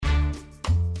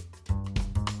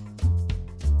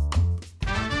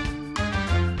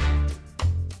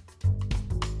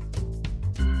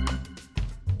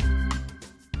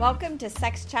Welcome to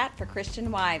Sex Chat for Christian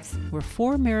Wives. We're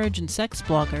four marriage and sex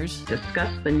bloggers.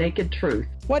 Discuss the naked truth.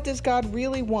 What does God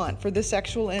really want for the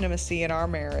sexual intimacy in our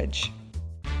marriage?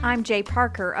 I'm Jay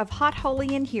Parker of Hot,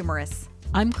 Holy, and Humorous.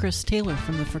 I'm Chris Taylor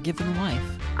from The Forgiven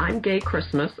Wife. I'm Gay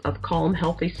Christmas of Calm,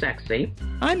 Healthy, Sexy.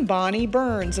 I'm Bonnie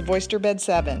Burns of Oyster Bed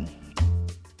 7.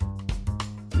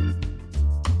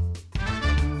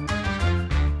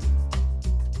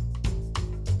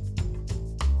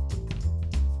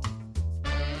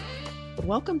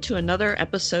 Welcome to another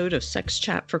episode of Sex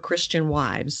Chat for Christian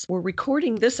Wives. We're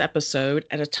recording this episode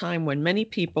at a time when many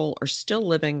people are still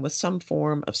living with some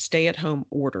form of stay-at-home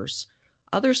orders.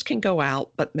 Others can go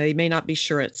out, but they may not be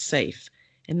sure it's safe.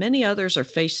 And many others are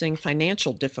facing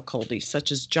financial difficulties,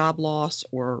 such as job loss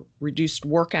or reduced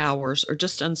work hours or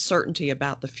just uncertainty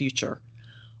about the future.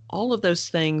 All of those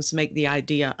things make the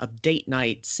idea of date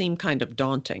night seem kind of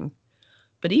daunting.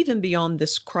 But even beyond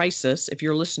this crisis, if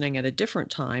you're listening at a different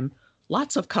time,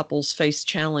 lots of couples face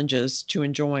challenges to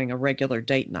enjoying a regular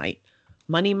date night.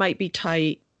 Money might be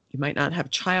tight, you might not have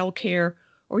childcare,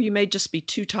 or you may just be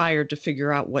too tired to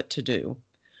figure out what to do.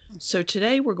 So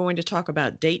today we're going to talk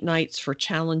about date nights for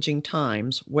challenging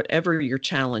times, whatever your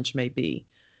challenge may be.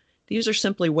 These are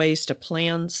simply ways to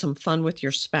plan some fun with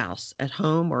your spouse at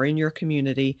home or in your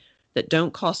community that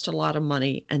don't cost a lot of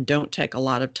money and don't take a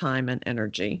lot of time and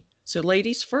energy. So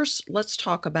ladies, first let's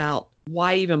talk about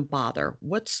why even bother?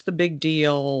 What's the big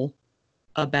deal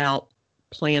about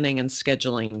planning and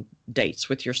scheduling dates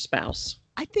with your spouse?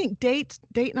 I think date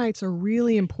nights are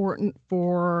really important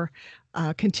for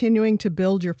continuing to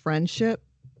build your friendship.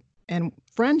 And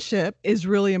friendship is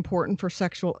really important for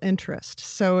sexual interest.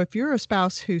 So if you're a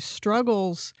spouse who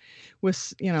struggles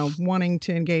with, wanting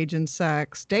to engage in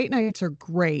sex, date nights are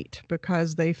great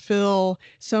because they fill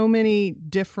so many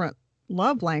different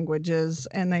love languages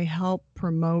and they help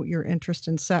promote your interest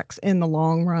in sex in the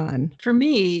long run. For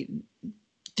me,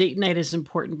 date night is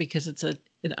important because it's an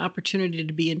opportunity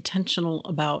to be intentional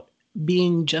about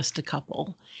being just a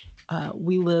couple.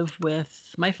 We live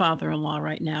with my father-in-law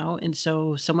right now, and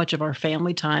so much of our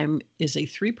family time is a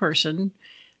three-person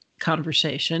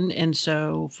conversation. And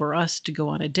so for us to go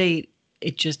on a date,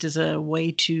 it just is a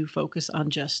way to focus on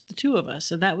just the two of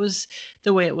us. And that was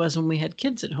the way it was when we had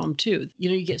kids at home too.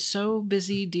 You get so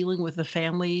busy dealing with the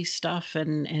family stuff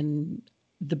and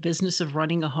the business of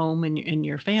running a home and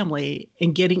your family,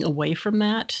 and getting away from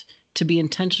that to be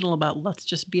intentional about let's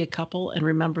just be a couple and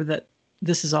remember that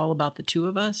this is all about the two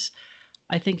of us,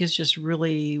 I think is just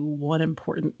really one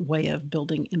important way of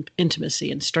building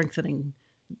intimacy and strengthening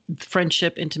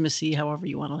friendship, intimacy, however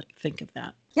you want to think of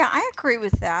that. Yeah, I agree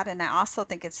with that. And I also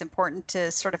think it's important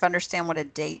to sort of understand what a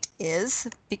date is,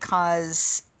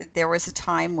 because there was a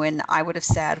time when I would have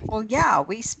said, well, yeah,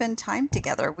 we spend time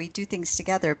together. We do things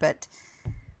together. But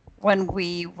when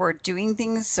we were doing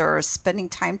things or spending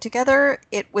time together,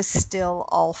 it was still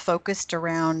all focused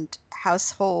around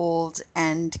household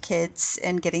and kids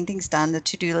and getting things done, the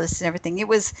to-do list and everything. It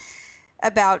was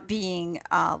about being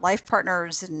life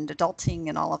partners and adulting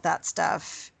and all of that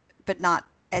stuff, but not,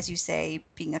 as you say,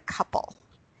 being a couple.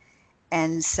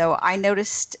 And so I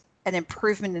noticed an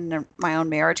improvement in my own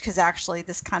marriage, because actually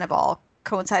this kind of all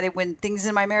coincided when things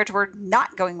in my marriage were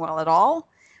not going well at all.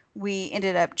 We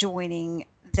ended up joining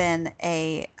then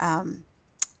a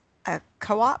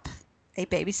co-op, a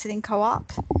babysitting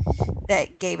co-op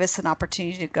that gave us an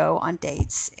opportunity to go on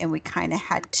dates. And we kind of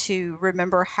had to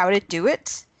remember how to do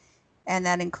it. And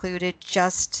that included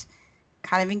just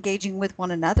kind of engaging with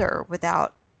one another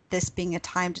without this being a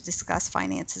time to discuss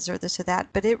finances or this or that.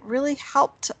 But it really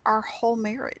helped our whole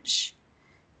marriage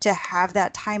to have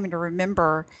that time and to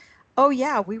remember, oh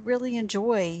yeah, we really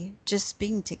enjoy just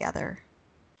being together.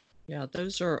 Yeah,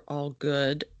 those are all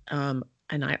good.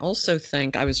 And I also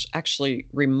think I was actually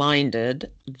reminded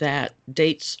that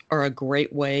dates are a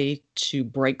great way to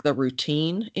break the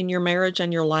routine in your marriage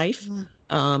and your life.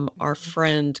 Our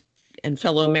friend and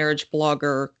fellow marriage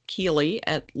blogger Keely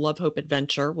at Love Hope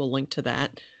Adventure, we'll link to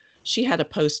that. She had a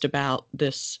post about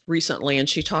this recently, and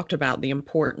she talked about the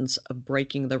importance of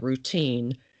breaking the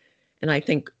routine. And I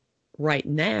think right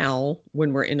now,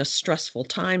 when we're in a stressful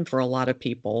time for a lot of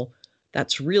people,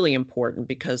 that's really important,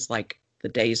 because the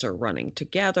days are running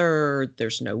together,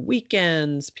 there's no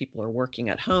weekends, people are working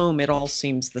at home, it all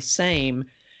seems the same.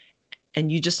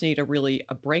 And you just need a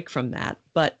break from that.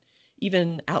 But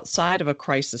even outside of a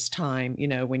crisis time,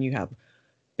 when you have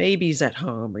babies at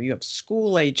home or you have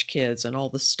school age kids and all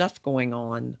the stuff going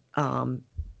on,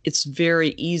 it's very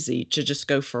easy to just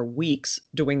go for weeks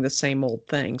doing the same old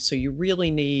thing. So you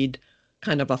really need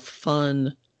kind of a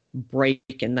fun break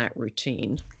in that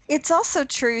routine. It's also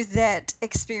true that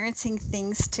experiencing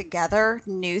things together,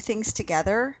 new things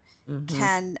together,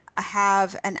 can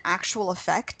have an actual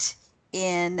effect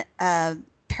in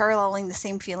paralleling the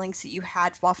same feelings that you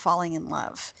had while falling in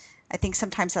love. I think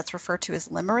sometimes that's referred to as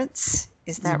limerence.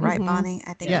 Is that right, Bonnie?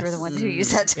 I think you were the one who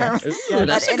used that term. Yes. Ooh,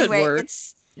 that's a good word.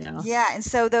 Yeah, and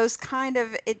so those kind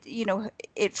of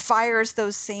it fires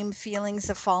those same feelings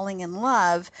of falling in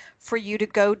love for you to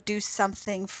go do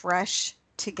something fresh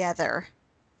together.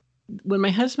 When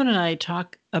my husband and I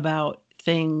talk about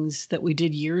things that we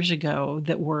did years ago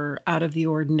that were out of the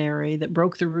ordinary, that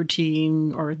broke the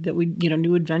routine, or that we,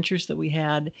 new adventures that we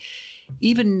had,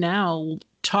 even now,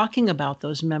 talking about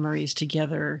those memories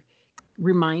together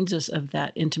reminds us of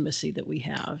that intimacy that we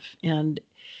have. And,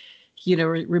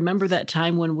 remember that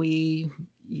time when we,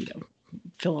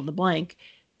 fill in the blank,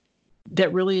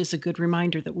 that really is a good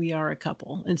reminder that we are a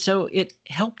couple. And so it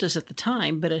helped us at the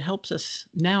time, but it helps us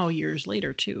now years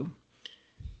later too.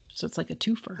 So it's like a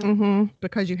twofer.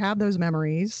 Because you have those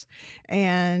memories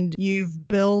and you've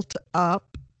built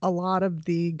up a lot of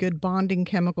the good bonding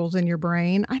chemicals in your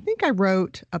brain. I think I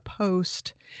wrote a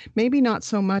post, maybe not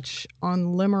so much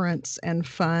on limerence and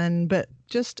fun, but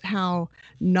just how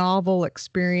novel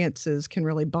experiences can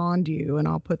really bond you. And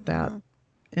I'll put that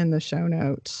in the show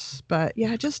notes. But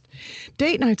yeah, just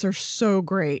date nights are so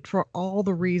great for all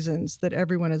the reasons that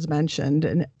everyone has mentioned.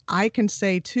 And I can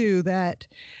say too that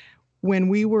when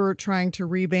we were trying to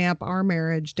revamp our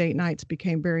marriage, date nights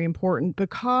became very important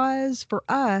because for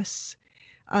us,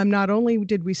 not only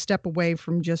did we step away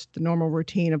from just the normal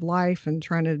routine of life and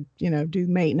trying to, do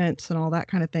maintenance and all that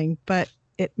kind of thing, but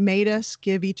it made us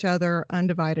give each other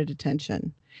undivided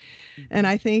attention. And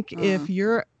I think if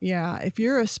you're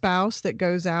a spouse that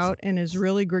goes out and is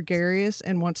really gregarious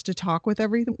and wants to talk with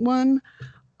everyone,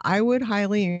 I would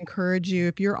highly encourage you,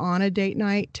 if you're on a date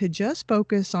night, to just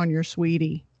focus on your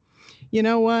sweetie. You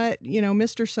know what?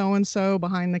 Mr. So-and-so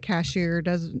behind the cashier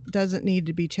doesn't need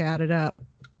to be chatted up.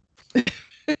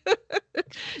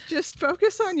 Just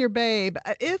focus on your babe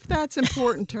if that's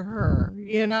important to her,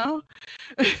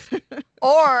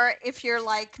 Or if you're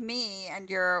like me and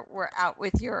we're out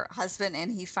with your husband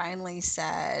and he finally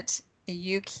said,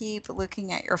 "You keep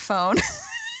looking at your phone."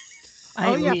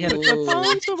 Put the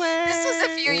phones away. This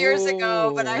was a few years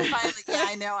ago, but I finally,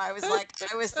 I know, I was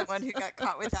the one who got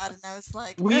caught with that, and I was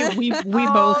like, we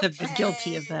both have been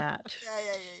guilty of that.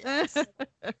 Yeah. So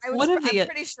I'm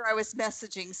pretty sure I was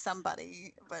messaging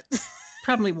somebody, but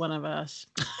probably one of us.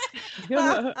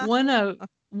 One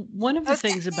of the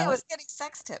things about I was getting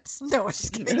sex tips. No, I was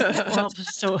just kidding. Well,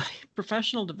 so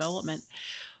professional development.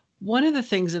 One of the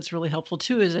things that's really helpful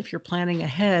too is if you're planning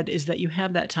ahead is that you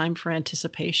have that time for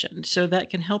anticipation. So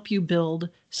that can help you build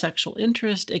sexual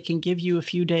interest. It can give you a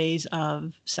few days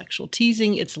of sexual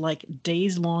teasing. It's like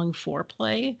days-long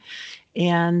foreplay.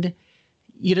 And,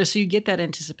 so you get that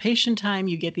anticipation time,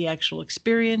 you get the actual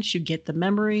experience, you get the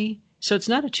memory. So it's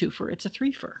not a twofer, it's a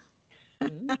threefer.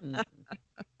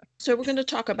 So we're going to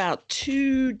talk about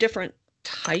two different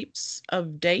types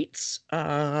of dates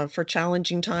for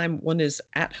challenging time. One is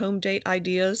at-home date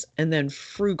ideas and then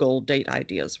frugal date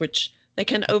ideas, which they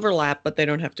can overlap, but they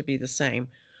don't have to be the same.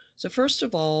 So first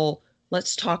of all,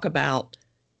 let's talk about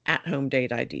at-home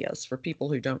date ideas for people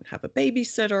who don't have a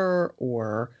babysitter,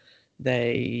 or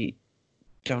they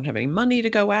don't have any money to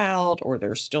go out, or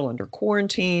they're still under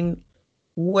quarantine,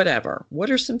 whatever. What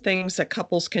are some things that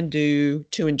couples can do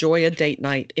to enjoy a date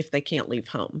night if they can't leave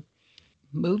home?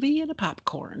 Movie and a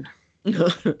popcorn. No,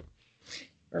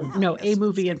 a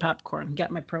movie and popcorn.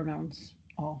 Got my pronouns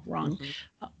all wrong.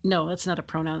 No, that's not a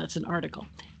pronoun. That's an article.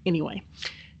 Anyway,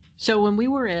 so when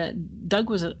Doug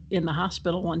was in the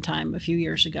hospital one time a few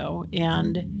years ago,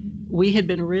 and we had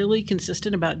been really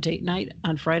consistent about date night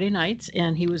on Friday nights,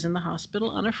 and he was in the hospital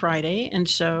on a Friday. And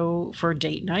so for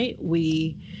date night,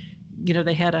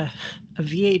 they had a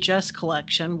VHS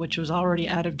collection, which was already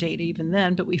out of date even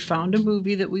then, but we found a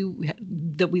movie that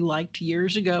we liked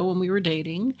years ago when we were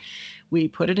dating. We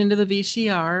put it into the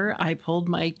VCR. I pulled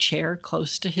my chair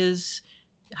close to his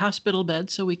hospital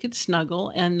bed so we could snuggle,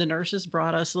 and the nurses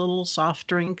brought us little soft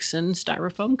drinks and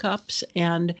styrofoam cups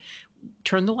and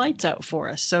turned the lights out for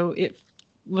us. So it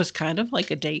was kind of like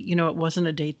a date. It wasn't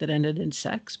a date that ended in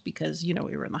sex because, we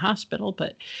were in the hospital,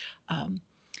 but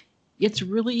it's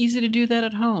really easy to do that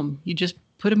at home. You just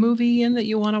put a movie in that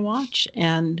you want to watch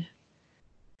and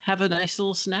have a nice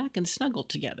little snack and snuggle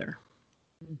together.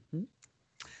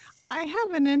 I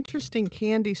have an interesting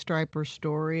Candy Striper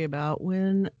story about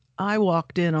when I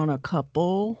walked in on a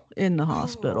couple in the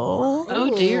hospital.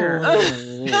 Oh, dear.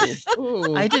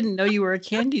 Ooh. I didn't know you were a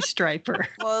candy striper.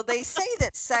 Well, they say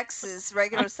that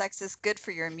regular sex is good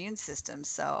for your immune system.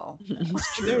 So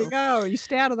It's There you true. go. You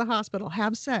stay out of the hospital.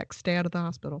 Have sex. Stay out of the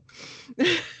hospital.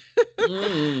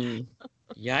 Mm.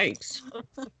 Yikes.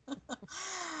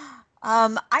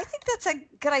 I think that's a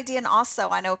good idea. And also,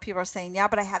 I know people are saying, yeah,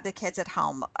 but I have the kids at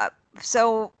home.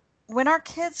 So when our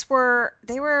kids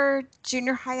they were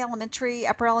junior high, elementary,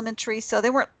 upper elementary. So they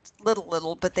weren't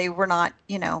little, but they were not,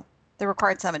 they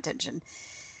required some attention.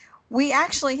 We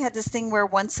actually had this thing where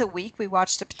once a week we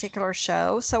watched a particular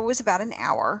show. So it was about an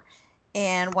hour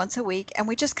and once a week. And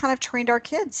we just kind of trained our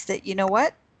kids that, you know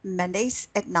what? Mondays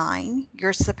at 9,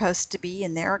 you're supposed to be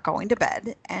in there going to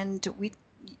bed. And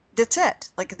that's it.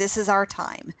 Like, this is our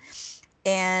time.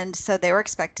 And so they were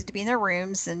expected to be in their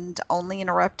rooms and only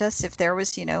interrupt us if there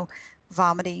was,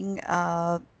 vomiting,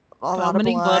 a lot of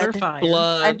Blood or blood, fire.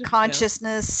 Blood.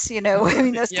 unconsciousness, I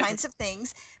mean, those Yeah. kinds of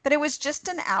things. But it was just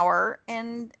an hour.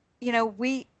 And,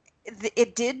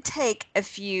 it did take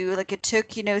it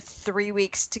took, 3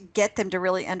 weeks to get them to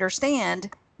really understand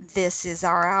this is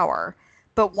our hour.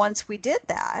 But once we did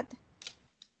that,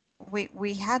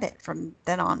 we had it from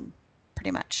then on,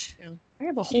 pretty much. Yeah. I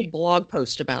have a whole blog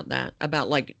post about that, about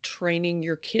like training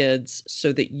your kids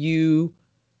so that you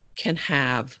can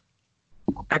have,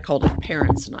 I called it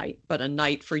parents' night, but a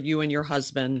night for you and your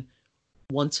husband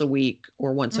once a week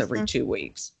or once every 2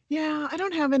 weeks. Yeah, I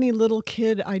don't have any little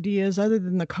kid ideas other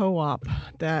than the co-op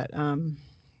that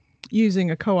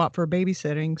using a co-op for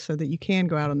babysitting so that you can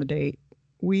go out on the date.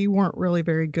 We weren't really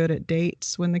very good at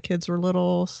dates when the kids were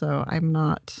little, so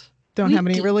don't have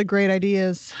any really great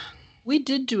ideas. We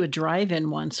did do a drive-in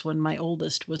once when my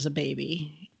oldest was a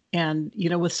baby. And,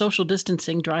 with social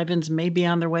distancing, drive-ins may be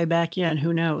on their way back in.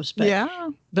 Who knows? But,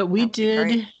 Yeah. But we That would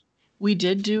be great.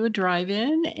 did do a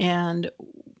drive-in, and,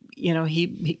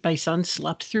 my son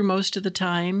slept through most of the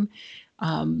time.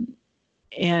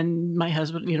 And my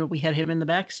husband, we had him in the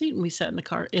back seat and we sat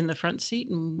in the front seat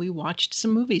and we watched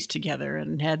some movies together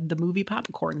and had the movie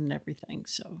popcorn and everything.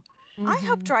 So I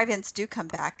hope drive-ins do come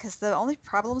back, because the only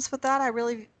problems with that I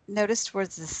really noticed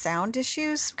was the sound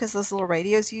issues, because those little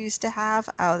radios you used to have.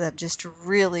 Oh, that just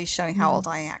really showing how old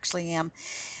I actually am.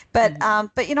 But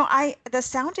the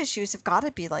sound issues have got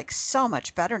to be like so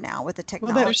much better now with the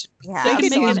technology we have. They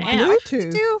could make use an app.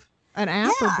 Bluetooth, an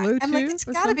app or Bluetooth. I'm like, it's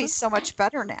or got to be something. so much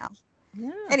better now.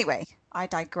 Yeah. Anyway, I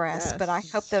digress, but I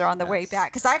hope they're on the way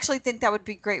back, because I actually think that would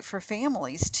be great for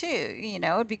families too.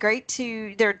 It'd be great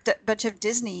there are a bunch of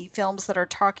Disney films that are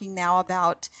talking now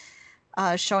about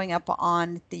showing up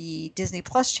on the Disney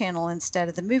Plus channel instead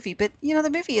of the movie. But, the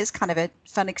movie is kind of a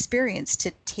fun experience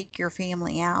to take your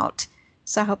family out.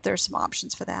 So I hope there's some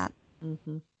options for that.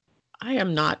 Mm-hmm. I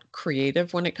am not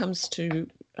creative when it comes to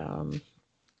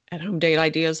at-home date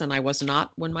ideas, and I was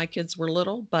not when my kids were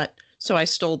little, but so I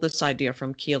stole this idea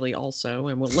from Keely also,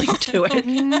 and we'll link to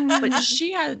it. But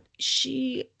she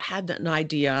had an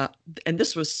idea, and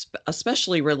this was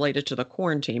especially related to the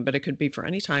quarantine, but it could be for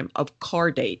any time, of car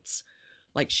dates.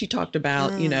 Like she talked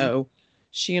about,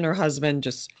 she and her husband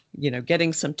just,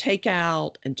 getting some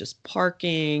takeout and just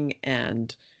parking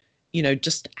and,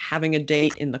 just having a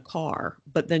date in the car.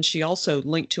 But then she also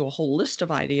linked to a whole list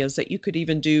of ideas that you could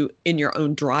even do in your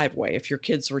own driveway if your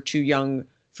kids were too young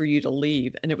for you to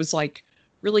leave. And it was like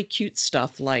really cute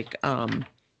stuff, like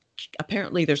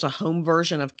apparently there's a home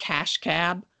version of Cash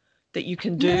Cab that you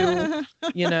can do,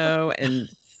 and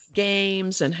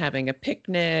games and having a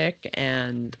picnic.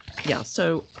 And yeah,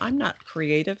 so I'm not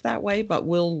creative that way, but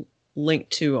we'll link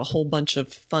to a whole bunch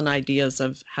of fun ideas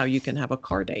of how you can have a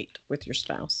car date with your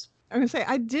spouse. I'm going to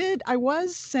say I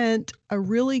was sent a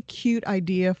really cute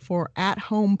idea for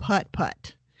at-home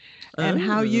putt-putt. And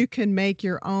how you can make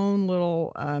your own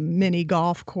little mini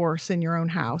golf course in your own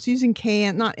house using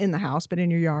not in the house, but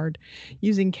in your yard,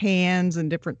 using cans and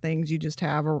different things you just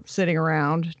have sitting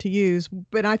around to use.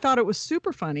 But I thought it was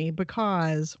super funny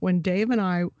because when Dave and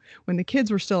I, when the kids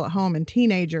were still at home and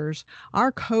teenagers,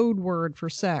 our code word for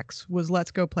sex was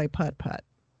 "let's go play putt-putt."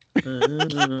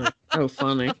 Oh,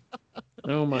 funny.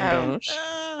 Oh my gosh.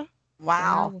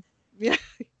 Wow. Yeah.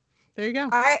 There you go.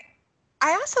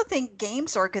 I also think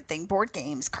games are a good thing. Board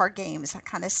games, card games, that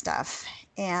kind of stuff.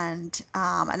 And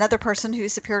another person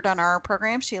who's appeared on our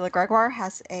program, Sheila Gregoire,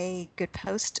 has a good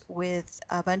post with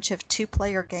a bunch of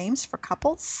 2-player games for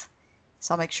couples.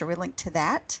 So I'll make sure we link to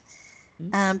that.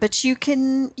 But you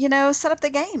can, set up the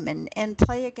game and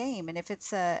play a game. And if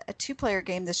it's a 2-player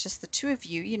game that's just the two of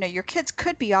you, your kids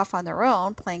could be off on their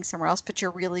own playing somewhere else, but you're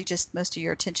really just, most of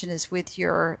your attention is with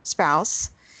your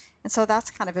spouse. And so that's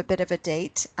kind of a bit of a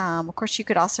date. Of course, you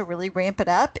could also really ramp it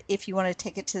up if you want to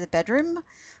take it to the bedroom.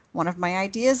 One of my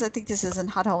ideas, I think this is in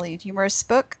Hot, Holy, and Humorous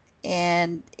book,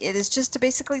 and it is just to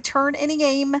basically turn any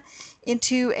game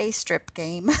into a strip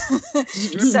game.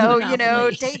 So,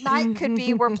 Monopoly. date night could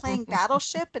be we're playing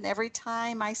Battleship, and every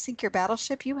time I sink your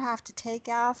battleship, you have to take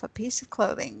off a piece of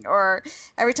clothing. Or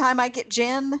every time I get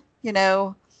gin,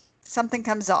 something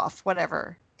comes off,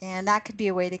 whatever. And that could be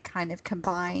a way to kind of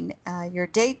combine your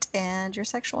date and your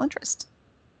sexual interest.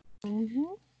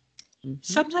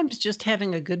 Sometimes just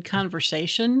having a good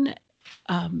conversation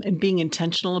and being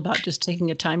intentional about just taking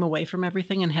a time away from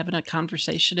everything and having a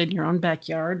conversation in your own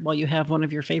backyard while you have one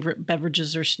of your favorite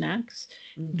beverages or snacks,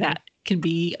 that can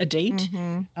be a date.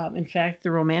 In fact,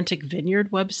 the Romantic Vineyard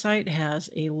website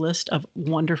has a list of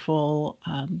wonderful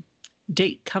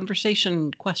date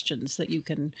conversation questions that you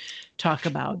can talk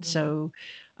about. So,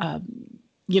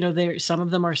 there, some of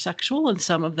them are sexual and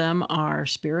some of them are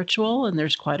spiritual, and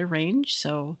there's quite a range.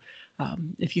 So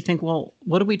if you think, well,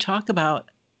 what do we talk about?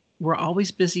 We're always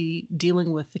busy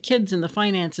dealing with the kids and the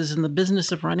finances and the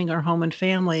business of running our home and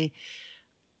family.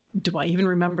 Do I even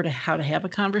remember how to have a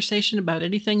conversation about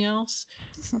anything else?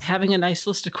 Having a nice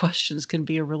list of questions can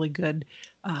be a really good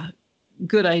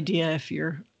idea if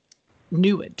you're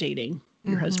new at dating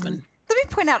your husband. Let me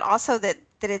point out also that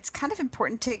it's kind of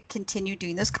important to continue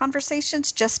doing those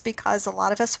conversations, just because a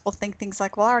lot of us will think things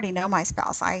like, well, I already know my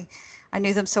spouse. I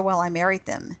knew them so well, I married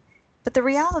them. But the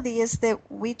reality is that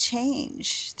we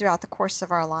change throughout the course of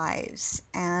our lives,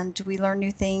 and we learn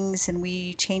new things, and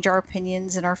we change our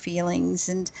opinions and our feelings.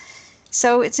 And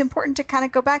so it's important to kind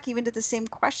of go back even to the same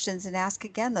questions and ask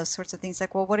again those sorts of things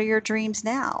like, well, what are your dreams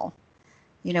now?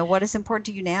 What is important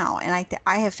to you now? And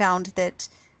I have found that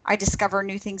I discover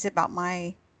new things about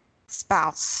my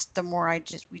spouse the more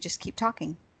we just keep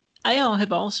talking. I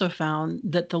have also found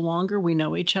that the longer we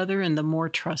know each other and the more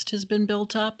trust has been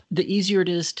built up, the easier it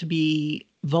is to be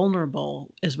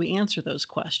vulnerable as we answer those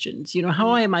questions.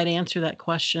 How I might answer that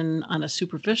question on a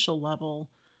superficial level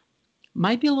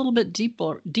might be a little bit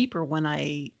deeper when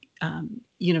I,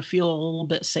 feel a little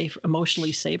bit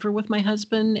emotionally safer with my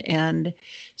husband. And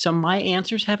so my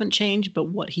answers haven't changed, but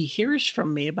what he hears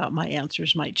from me about my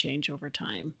answers might change over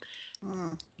time.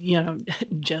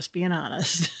 Just being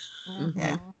honest.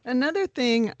 Yeah. Another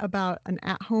thing about an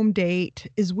at-home date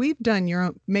is we've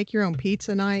done make your own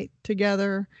pizza night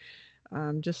together,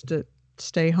 just to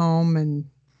stay home and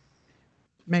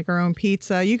make our own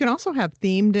pizza. You can also have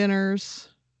theme dinners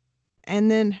and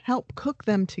then help cook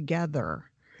them together.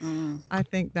 I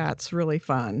think that's really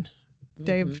fun.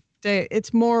 Dave,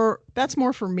 that's more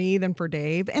for me than for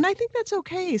Dave. And I think that's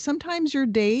okay. Sometimes your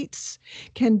dates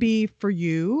can be for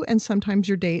you and sometimes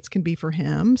your dates can be for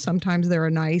him. Sometimes they're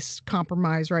a nice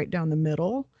compromise right down the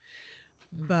middle.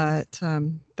 But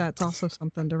that's also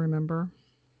something to remember.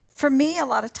 For me, a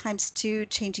lot of times too,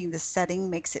 changing the setting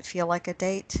makes it feel like a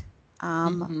date.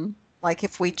 Like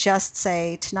if we just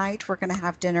say, tonight we're going to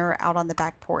have dinner out on the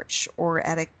back porch or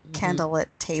at a candlelit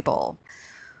table,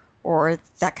 or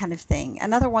that kind of thing.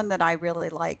 Another one that I really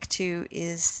like too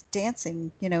is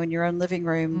dancing, in your own living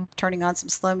room, turning on some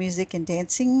slow music and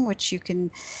dancing, which you can,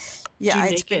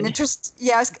 it's been interesting.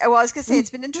 Yeah, I was going to say,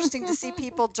 it's been interesting to see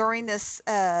people during this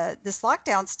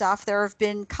lockdown stuff. There have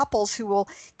been couples who will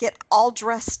get all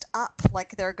dressed up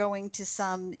like they're going to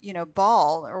some,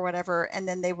 ball or whatever, and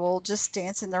then they will just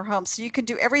dance in their home. So you can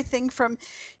do everything from,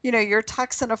 your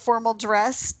tux and a formal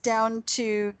dress down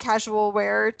to casual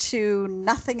wear to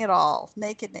nothing at all,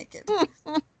 naked.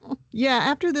 Yeah,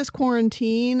 after this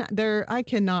quarantine, I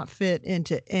cannot fit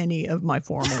into any of my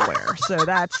formal wear. So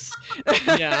that's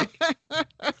yeah.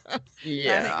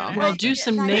 Well, do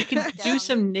some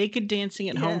naked dancing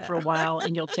at home for a while,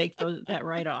 and you'll take that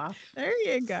right off. There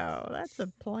you go. That's a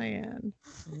plan.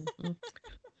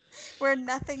 Wear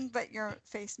nothing but your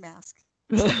face mask.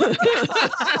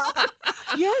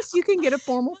 Yes, you can get a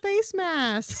formal face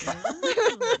mask.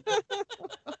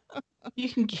 You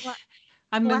can get.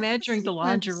 I'm imagining the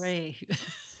lingerie.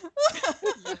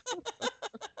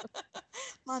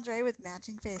 Lingerie with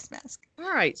matching face mask.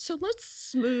 All right, so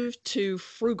let's move to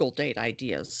frugal date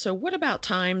ideas. So what about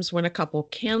times when a couple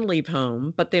can leave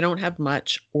home, but they don't have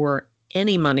much or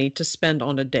any money to spend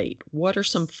on a date? What are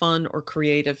some fun or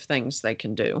creative things they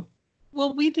can do?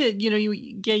 Well, we did,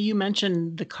 you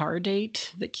mentioned the car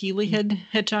date that Keely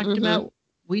had talked about.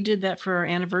 We did that for our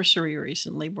anniversary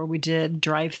recently, where we did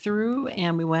drive-through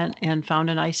and we went and found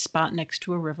a nice spot next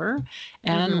to a river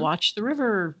and watched the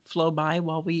river flow by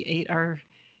while we ate our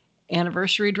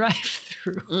anniversary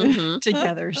drive-through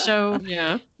together. So,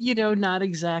 not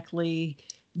exactly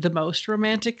the most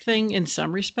romantic thing in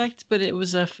some respects, but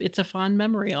it's a fond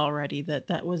memory already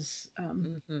that was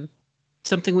Mm-hmm.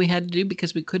 something we had to do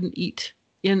because we couldn't eat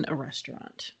in a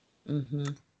restaurant. Mm-hmm.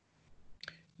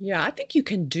 Yeah, I think you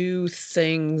can do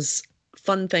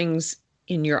fun things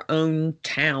in your own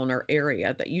town or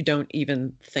area that you don't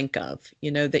even think of,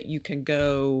 that you can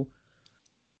go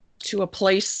to a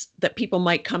place that people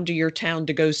might come to your town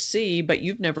to go see, but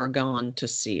you've never gone to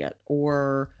see it.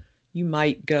 Or you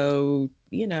might go,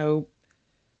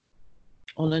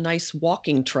 on a nice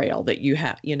walking trail that you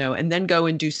have, and then go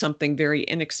and do something very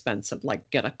inexpensive, like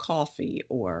get a coffee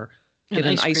or get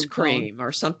an ice cream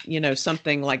or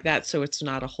something like that. So it's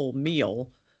not a whole meal,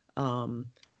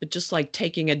 but just like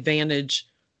taking advantage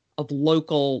of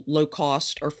local, low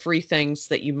cost or free things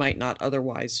that you might not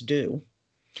otherwise do.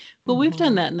 Well, we've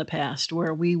done that in the past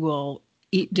where we will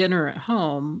eat dinner at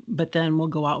home, but then we'll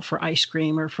go out for ice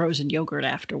cream or frozen yogurt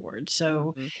afterwards.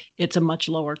 So it's a much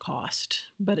lower cost,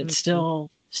 but it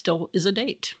still is a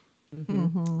date.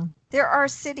 There are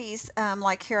cities,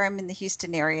 like here I'm in the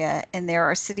Houston area, and there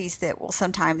are cities that will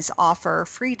sometimes offer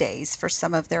free days for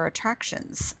some of their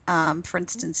attractions. For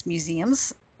instance,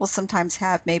 museums will sometimes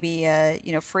have maybe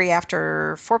free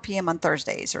after 4 p.m. on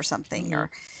Thursdays or something, or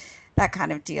that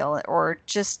kind of deal, or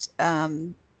just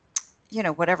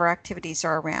whatever activities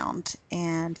are around,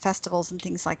 and festivals and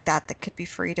things like that could be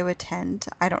free to attend.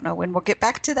 I don't know when we'll get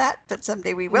back to that, but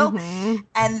someday we will.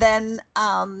 And then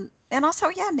and also,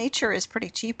 nature is pretty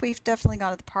cheap. We've definitely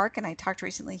gone to the park, and I talked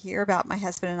recently here about my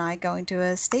husband and I going to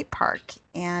a state park,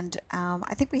 and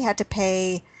I think we had to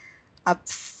pay a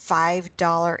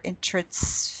 $5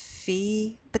 entrance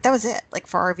fee, but that was it. Like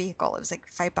for our vehicle, it was like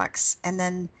 $5, and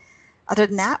then other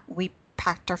than that, we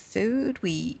packed our food.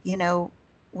 We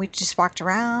just walked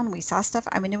around. We saw stuff.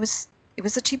 I mean, it was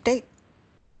a cheap date.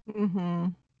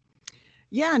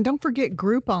 Yeah, and don't forget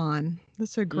Groupon.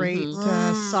 That's a great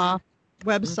soft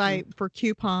website for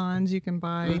coupons. You can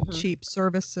buy cheap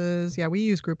services. Yeah, we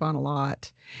use Groupon a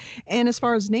lot. And as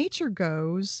far as nature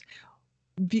goes,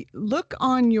 look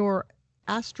on your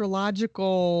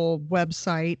astrological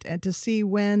website and to see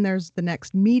when there's the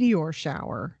next meteor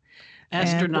shower.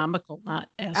 Astronomical, not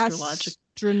astrological.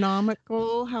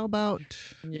 Astronomical, how about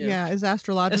is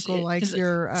astrological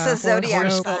your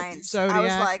zodiac signs? Zodiac, I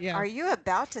was like, are you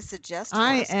about to suggest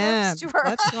I am.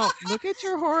 Let's go look at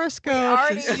your horoscope.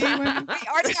 We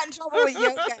already got in trouble with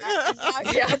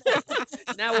yoga.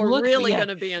 Now we're really going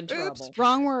to be in trouble. Oops,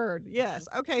 wrong word. Yes.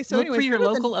 Okay. So look for your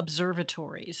local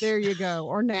observatories. There you go.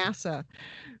 Or NASA.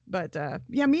 But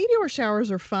meteor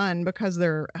showers are fun because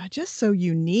they're just so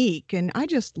unique. And I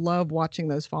just love watching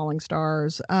those falling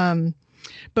stars.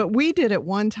 But we did it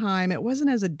one time. It wasn't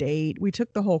as a date. We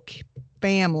took the whole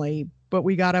family, but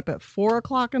we got up at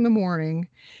 4:00 in the morning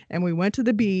and we went to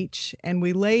the beach and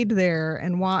we laid there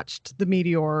and watched the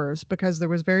meteors because there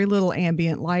was very little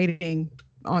ambient lighting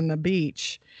on the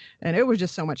beach. And it was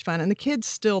just so much fun. And the kids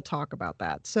still talk about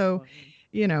that. So,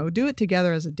 do it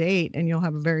together as a date and you'll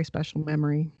have a very special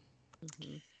memory.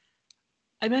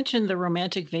 I mentioned the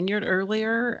Romantic Vineyard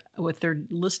earlier with their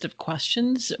list of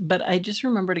questions, but I just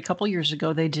remembered a couple years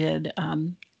ago they did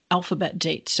alphabet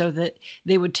dates so that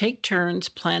they would take turns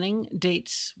planning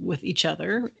dates with each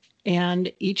other.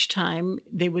 And each time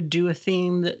they would do a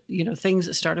theme that, things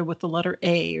that started with the letter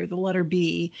A or the letter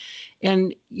B.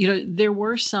 And, there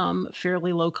were some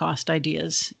fairly low cost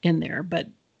ideas in there, but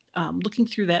looking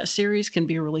through that series can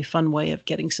be a really fun way of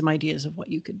getting some ideas of what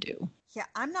you could do. Yeah,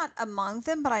 I'm not among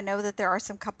them, but I know that there are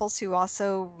some couples who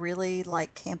also really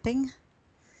like camping.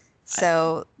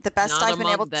 So the best I've been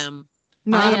able to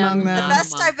Not among them. The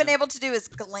best I've been able to do is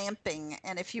glamping,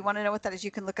 and if you want to know what that is,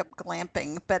 you can look up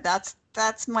glamping. But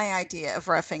that's my idea of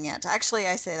roughing it. Actually,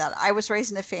 I say that I was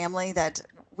raised in a family that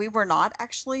we were not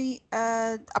actually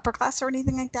upper class or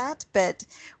anything like that. But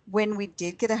when we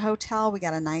did get a hotel, we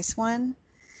got a nice one.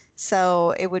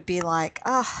 So it would be like,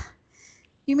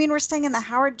 you mean we're staying in the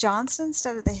Howard Johnson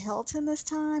instead of the Hilton this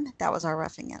time? That was our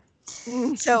roughing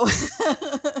it. So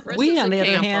we, on the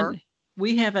other hand,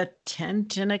 we have a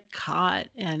tent and a cot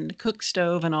and cook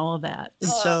stove and all of that. And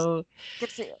so good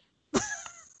for you.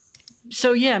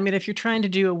 So yeah, I mean, if you're trying to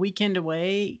do a weekend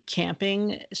away,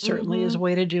 camping certainly is a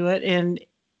way to do it. And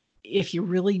if you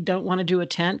really don't want to do a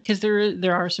tent, because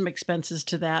there are some expenses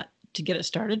to that to get it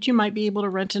started, you might be able to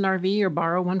rent an RV or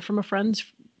borrow one from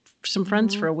some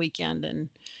friends for a weekend and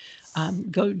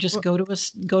go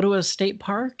to a state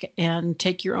park and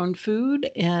take your own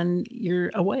food and you're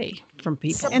away from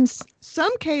people. And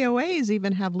some KOAs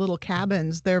even have little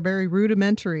cabins. They're very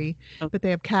rudimentary, but they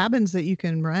have cabins that you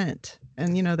can rent.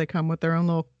 And, they come with their own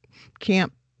little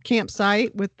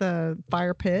campsite with the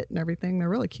fire pit and everything. They're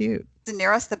really cute.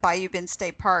 Near us, the Bayou Bend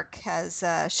State Park has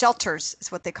shelters,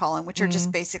 is what they call them, which are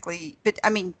just basically,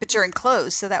 but you're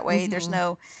enclosed, so that way there's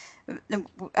no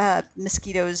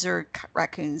mosquitoes or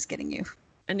raccoons getting you.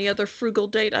 Any other frugal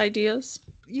date ideas?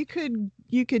 You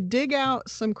could dig out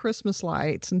some Christmas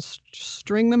lights and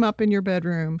string them up in your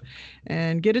bedroom,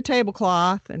 and get a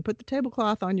tablecloth and put the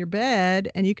tablecloth on your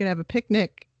bed, and you could have a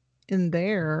picnic in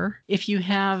there. If you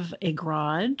have a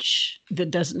garage that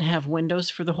doesn't have windows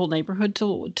for the whole neighborhood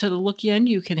to look in,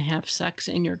 you can have sex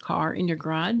in your car in your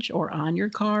garage, or on your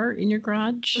car in your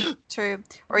garage. True.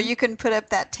 Or you can put up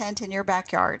that tent in your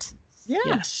backyard.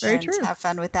 Yes, very true. Have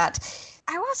fun with that.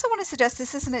 I also want to suggest,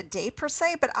 this isn't a date per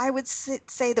se, but I would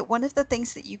say that one of the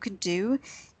things that you can do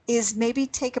is maybe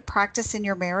take a practice in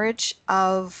your marriage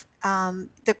of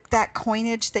that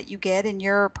coinage that you get in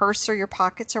your purse or your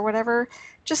pockets or whatever.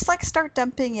 Just like start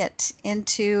dumping it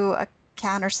into a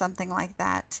can or something like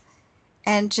that.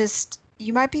 And just,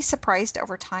 you might be surprised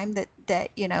over time that,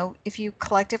 you know, if you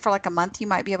collect it for like a month, you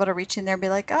might be able to reach in there and be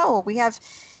like, oh, we have,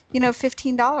 you know,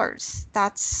 $15.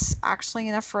 That's actually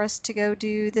enough for us to go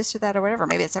do this or that or whatever.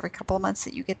 Maybe it's every couple of months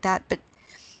that you get that, but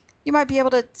you might be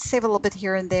able to save a little bit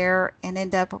here and there and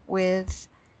end up with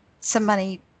some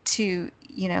money to,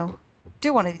 you know,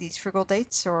 do one of these frugal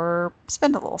dates or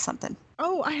spend a little something.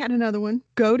 Oh, I had another one.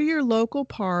 Go to your local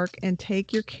park and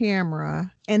take your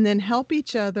camera, and then help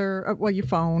each other, well, your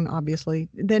phone, obviously,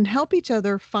 then help each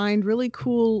other find really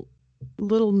cool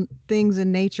little things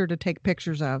in nature to take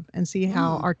pictures of and see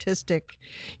how artistic,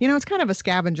 you know, it's kind of a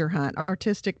scavenger hunt,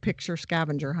 artistic picture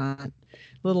scavenger hunt,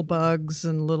 little bugs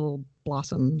and little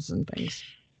blossoms and things.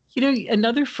 You know,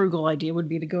 another frugal idea would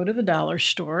be to go to the dollar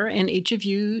store and each of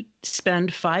you spend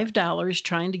 $5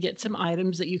 trying to get some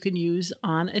items that you can use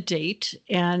on a date,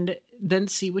 and then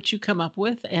see what you come up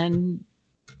with. And,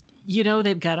 you know,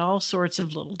 they've got all sorts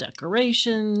of little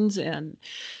decorations and,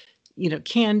 you know,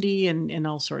 candy and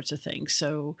all sorts of things.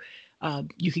 So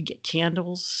you could get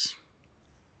candles.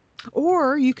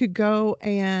 Or you could go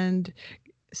and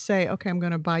say, okay, I'm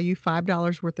going to buy you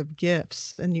 $5 worth of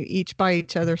gifts, and you each buy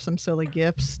each other some silly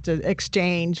gifts to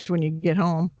exchange when you get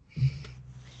home.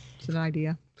 It's an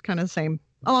idea. It's kind of the same,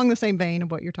 along the same vein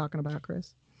of what you're talking about,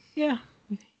 Chris. Yeah.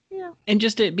 Yeah. And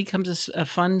just it becomes a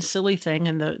fun, silly thing,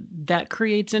 and that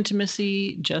creates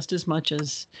intimacy just as much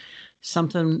as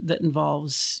something that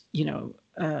involves, you know,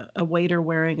 a waiter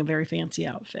wearing a very fancy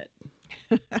outfit.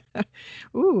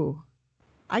 Ooh.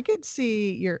 I could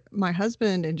see my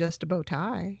husband in just a bow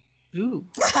tie. Ooh.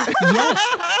 Yes.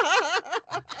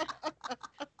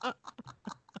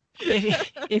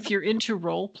 If you're into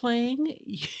role playing,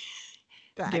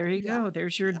 there you go.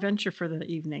 There's your adventure for the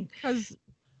evening.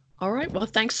 All right. Well,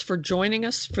 thanks for joining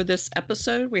us for this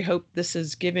episode. We hope this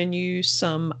has given you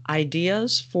some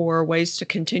ideas for ways to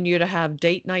continue to have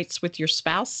date nights with your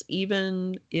spouse,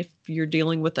 even if you're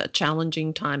dealing with a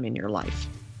challenging time in your life.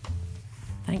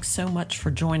 Thanks so much for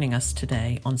joining us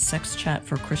today on Sex Chat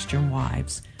for Christian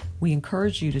Wives. We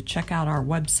encourage you to check out our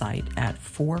website at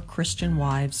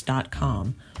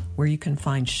forchristianwives.com, where you can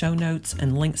find show notes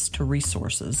and links to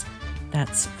resources.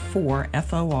 That's FOR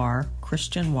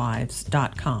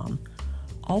Christianwives.com.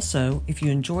 Also, if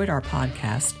you enjoyed our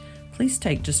podcast, please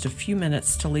take just a few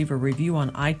minutes to leave a review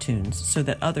on iTunes so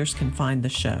that others can find the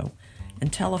show.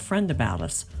 And tell a friend about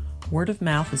us. Word of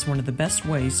mouth is one of the best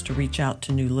ways to reach out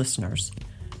to new listeners.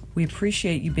 We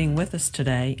appreciate you being with us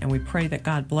today, and we pray that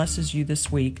God blesses you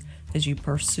this week as you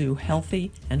pursue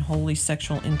healthy and holy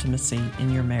sexual intimacy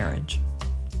in your marriage.